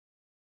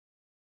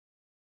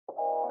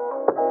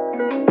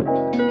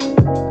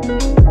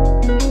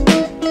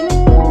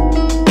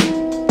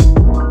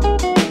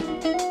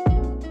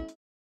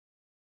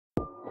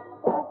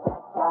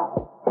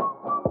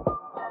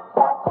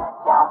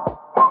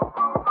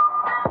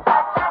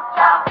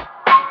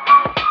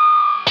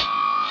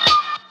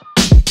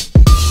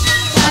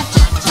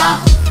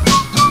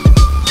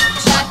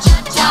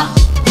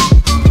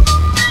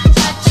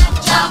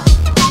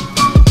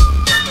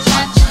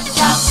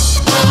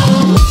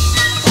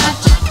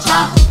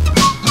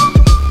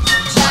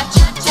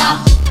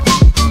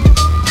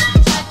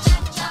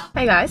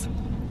Hey guys.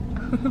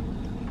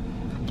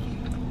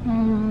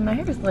 My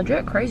hair is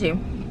legit crazy.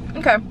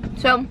 Okay,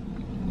 so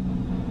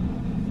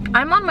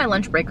I'm on my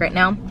lunch break right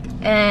now,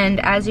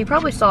 and as you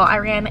probably saw, I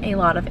ran a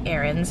lot of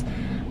errands.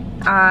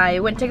 I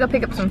went to go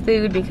pick up some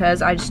food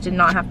because I just did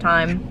not have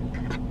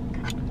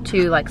time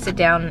to like sit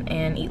down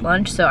and eat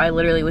lunch, so I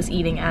literally was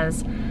eating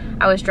as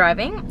I was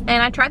driving.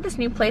 And I tried this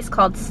new place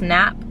called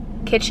Snap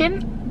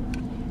Kitchen.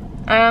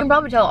 And you can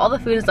probably tell all the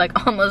food is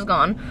like almost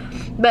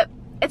gone, but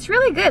it's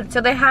really good. So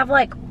they have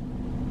like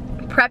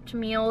prepped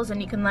meals,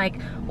 and you can like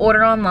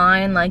order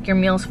online like your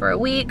meals for a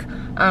week.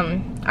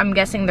 I'm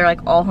guessing they're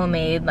like all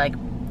homemade, like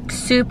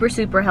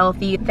super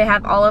healthy. They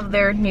have all of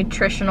their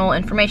nutritional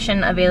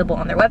information available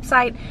on their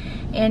website.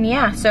 And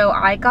yeah, so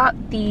I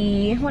got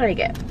the, what did I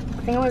get?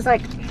 I think it was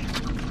like,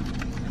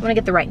 I'm gonna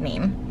get the right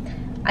name.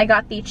 I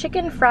got the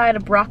chicken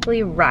fried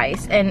broccoli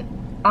rice, and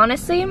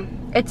honestly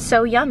it's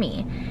so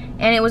yummy.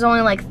 And it was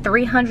only like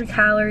 300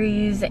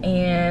 calories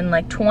and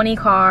like 20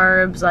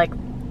 carbs, like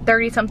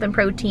 30 something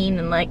protein,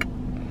 and like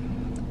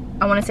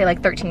I want to say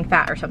like 13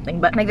 fat or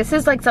something. But like this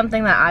is like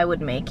something that I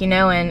would make, you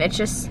know, and it's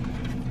just,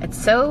 it's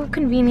so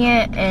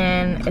convenient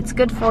and it's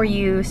good for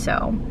you,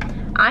 so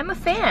I'm a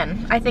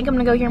fan. I think I'm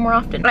gonna go here more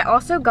often. But I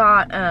also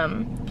got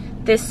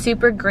this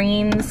Super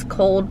Greens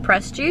cold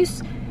pressed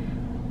juice.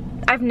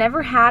 I've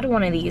never had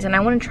one of these and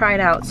I want to try it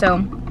out.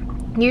 So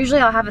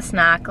usually I'll have a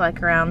snack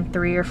like around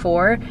 3 or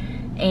 4,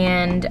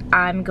 and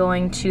I'm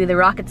going to the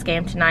Rockets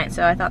game tonight,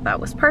 so I thought that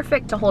was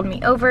perfect to hold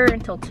me over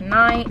until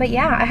tonight. But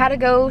yeah, I had to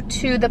go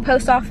to the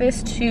post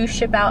office to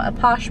ship out a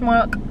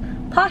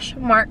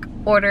POSHMARK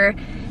order,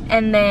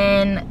 and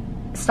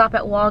then stop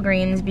at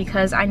Walgreens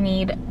because I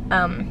need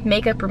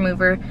makeup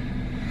remover.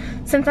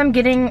 Since I'm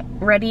getting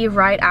ready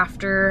right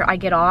after I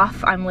get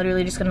off, I'm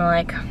literally just gonna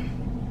like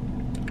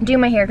do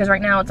my hair, because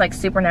right now it's like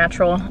super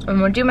natural. I'm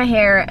gonna do my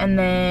hair and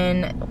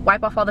then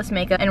wipe off all this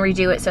makeup and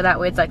redo it so that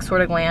way it's like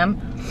sort of glam.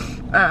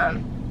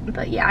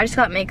 But yeah, I just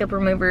got makeup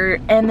remover,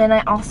 and then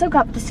I also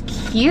got this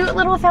cute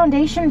little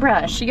foundation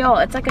brush. Y'all,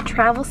 it's like a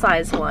travel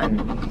size one.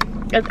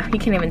 You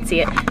can't even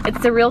see it.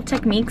 It's the Real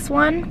Techniques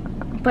one,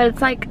 but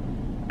it's like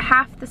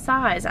half the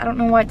size. I don't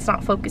know why it's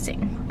not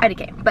focusing.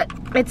 Okay, but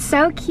it's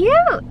so cute.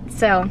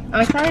 So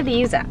I'm excited to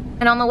use that.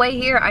 And on the way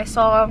here, I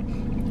saw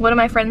one of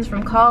my friends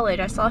from college.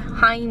 I saw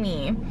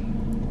Jaime.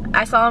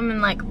 I saw him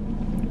in like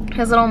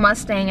his little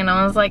Mustang, and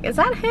I was like, is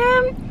that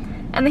him?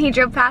 And then he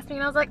drove past me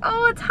and I was like,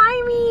 oh, it's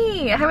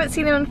Jaime. I haven't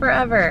seen him in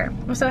forever.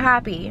 I'm so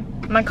happy.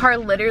 My car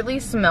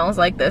literally smells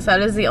like this. That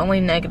is the only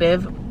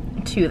negative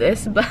to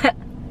this, but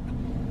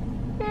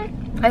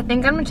I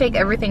think I'm gonna take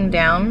everything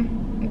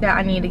down that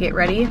I need to get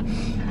ready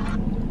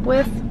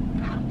with,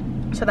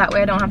 so that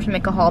way I don't have to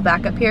make a haul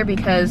back up here,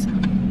 because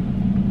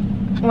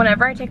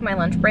whenever I take my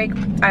lunch break,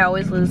 I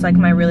always lose like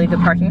my really good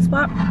parking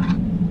spot.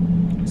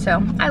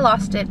 So I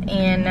lost it,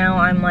 and now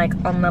I'm like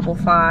on level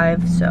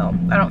 5, so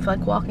I don't feel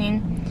like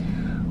walking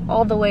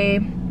all the way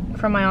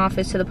from my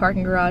office to the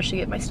parking garage to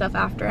get my stuff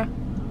after.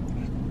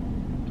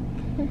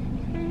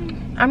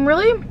 I'm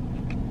really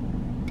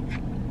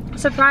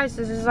surprised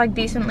this is like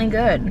decently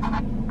good.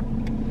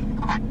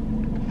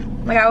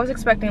 Like I was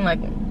expecting like,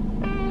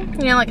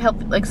 you know,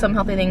 like some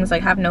healthy things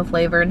like have no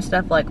flavor and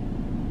stuff. Like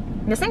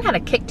this thing had a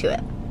kick to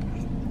it.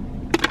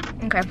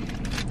 Okay,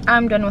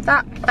 I'm done with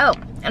that. Oh,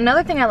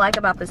 another thing I like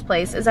about this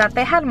place is that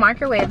they had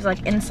microwaves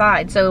like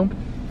inside, so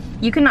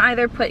you can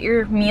either put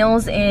your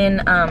meals in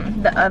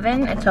the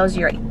oven. It tells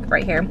you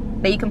right here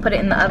that you can put it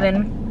in the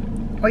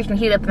oven, or you can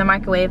heat it up in the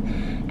microwave.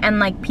 And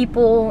like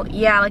people,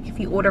 yeah, like if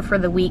you order for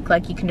the week,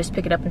 like you can just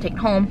pick it up and take it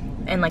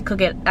home and like cook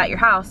it at your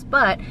house.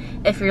 But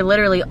if you're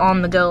literally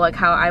on the go like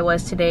how I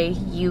was today,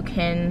 you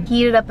can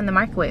heat it up in the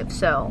microwave.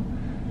 So,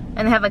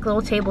 and they have like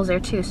little tables there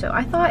too. So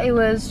I thought it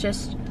was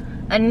just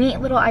a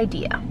neat little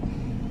idea.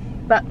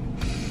 But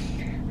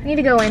I need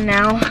to go in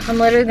now. I'm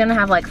literally gonna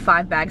have like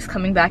 5 bags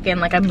coming back in,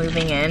 like I'm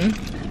moving in.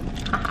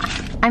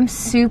 I'm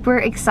super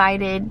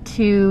excited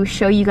to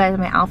show you guys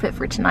my outfit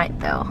for tonight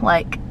though.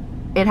 Like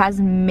it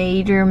has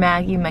major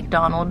Maggie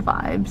McDonald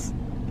vibes.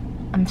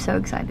 I'm so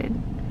excited.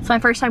 It's my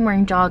first time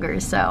wearing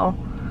joggers, so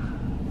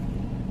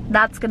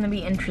that's gonna be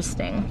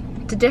interesting.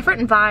 It's a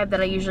different vibe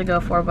that I usually go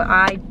for, but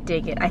I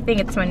dig it. I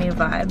think it's my new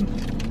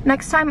vibe.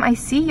 Next time I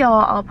see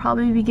y'all, I'll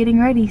probably be getting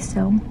ready,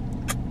 so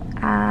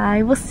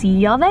I will see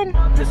y'all then.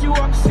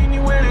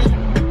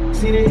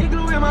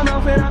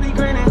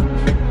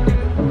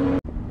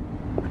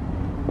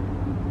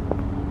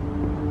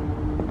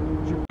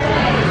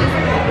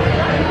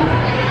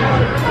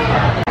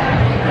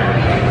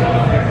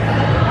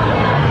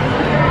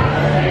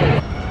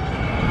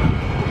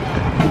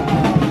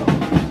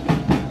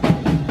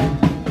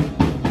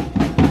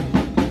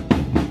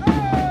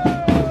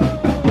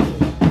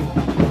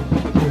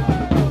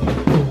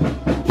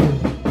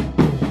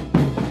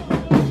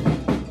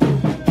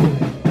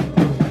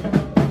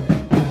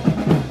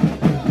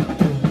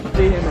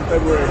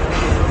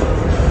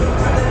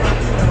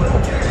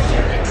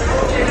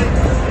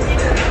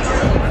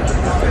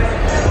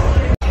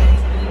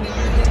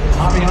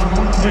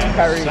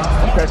 Kyrie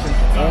impression.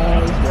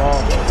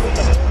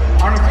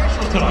 Our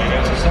official tonight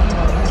is the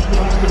National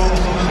Basketball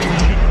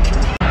Association.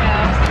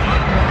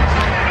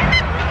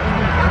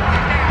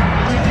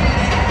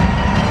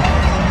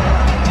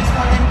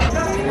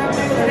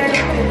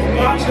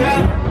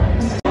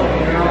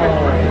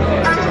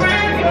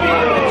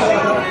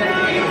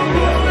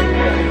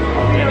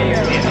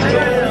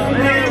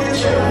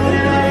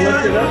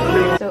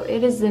 So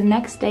it is the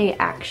next day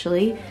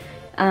actually.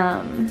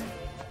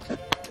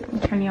 Let me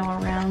turn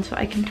y'all around so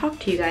I can talk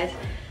to you guys.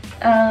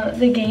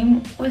 The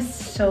game was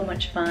so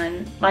much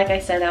fun. Like I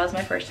said, that was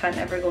my first time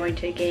ever going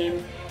to a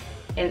game,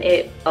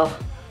 and oh,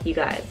 you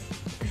guys,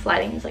 the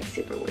sliding is like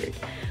super weird.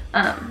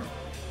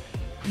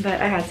 But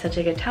I had such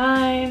a good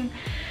time.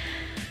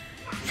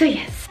 So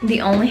yes,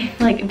 the only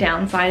like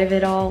downside of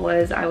it all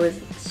was I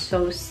was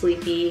so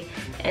sleepy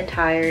and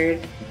tired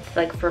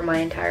like for my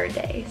entire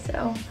day.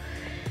 So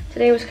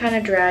today was kind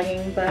of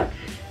dragging, but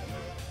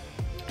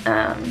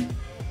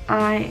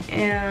I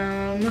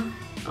am,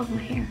 oh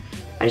my hair.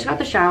 I just got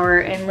the shower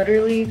and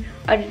literally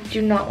I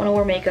do not want to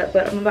wear makeup,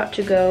 but I'm about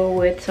to go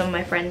with some of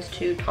my friends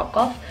to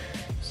Topgolf.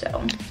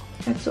 So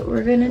that's what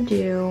we're gonna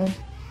do.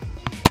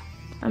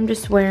 I'm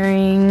just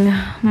wearing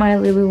my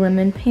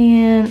Lululemon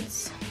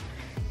pants,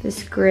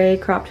 this gray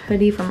cropped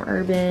hoodie from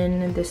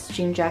Urban, this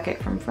jean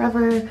jacket from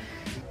Forever,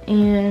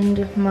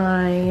 and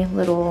my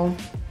little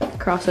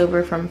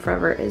crossover from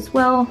Forever as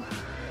well.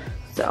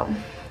 So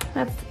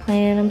that's the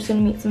plan. I'm just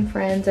gonna meet some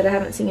friends that I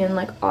haven't seen in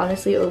like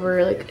honestly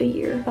over like a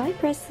year. Bye,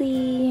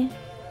 Presley.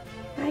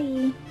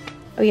 Bye.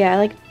 Oh yeah, I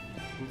like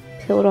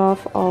peeled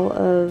off all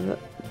of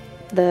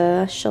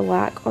the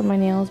shellac on my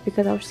nails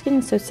because I was just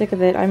getting so sick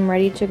of it. I'm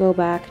ready to go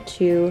back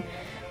to,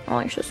 oh,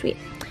 you're so sweet.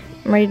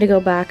 I'm ready to go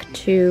back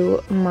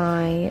to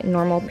my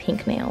normal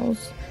pink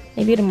nails.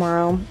 Maybe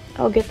tomorrow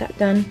I'll get that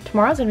done.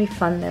 Tomorrow's gonna be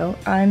fun though.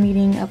 I'm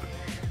meeting up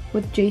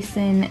with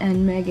Jason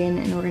and Megan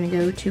and we're gonna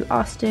go to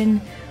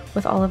Austin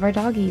with all of our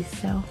doggies,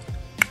 so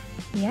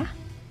yeah.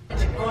 Do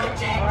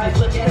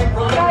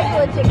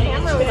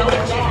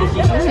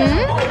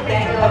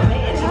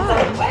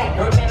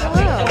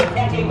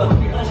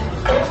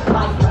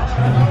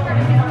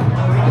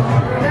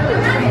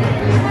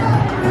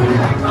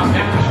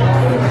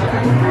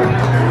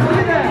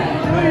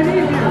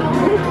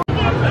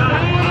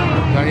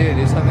I need to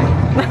do something?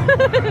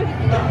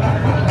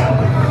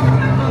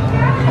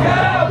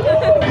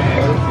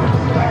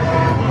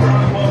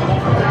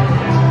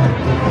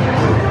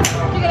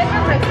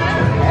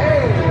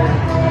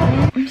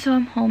 So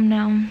I'm home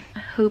now. I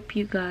hope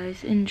you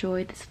guys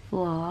enjoyed this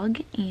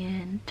vlog,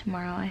 and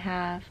tomorrow I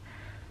have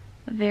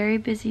a very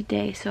busy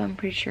day, so I'm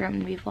pretty sure I'm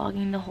gonna be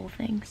vlogging the whole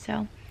thing.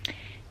 So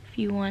if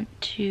you want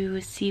to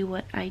see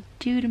what I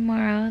do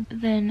tomorrow,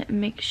 then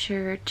make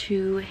sure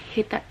to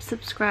hit that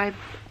subscribe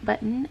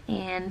button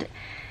and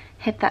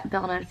hit that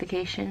bell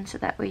notification so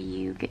that way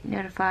you get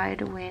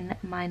notified when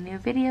my new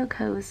video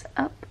goes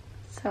up.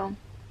 So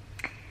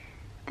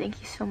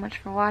thank you so much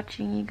for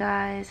watching, you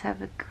guys.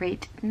 Have a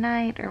great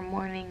night or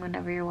morning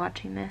whenever you're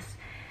watching this,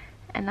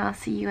 and I'll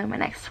see you in my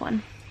next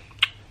one.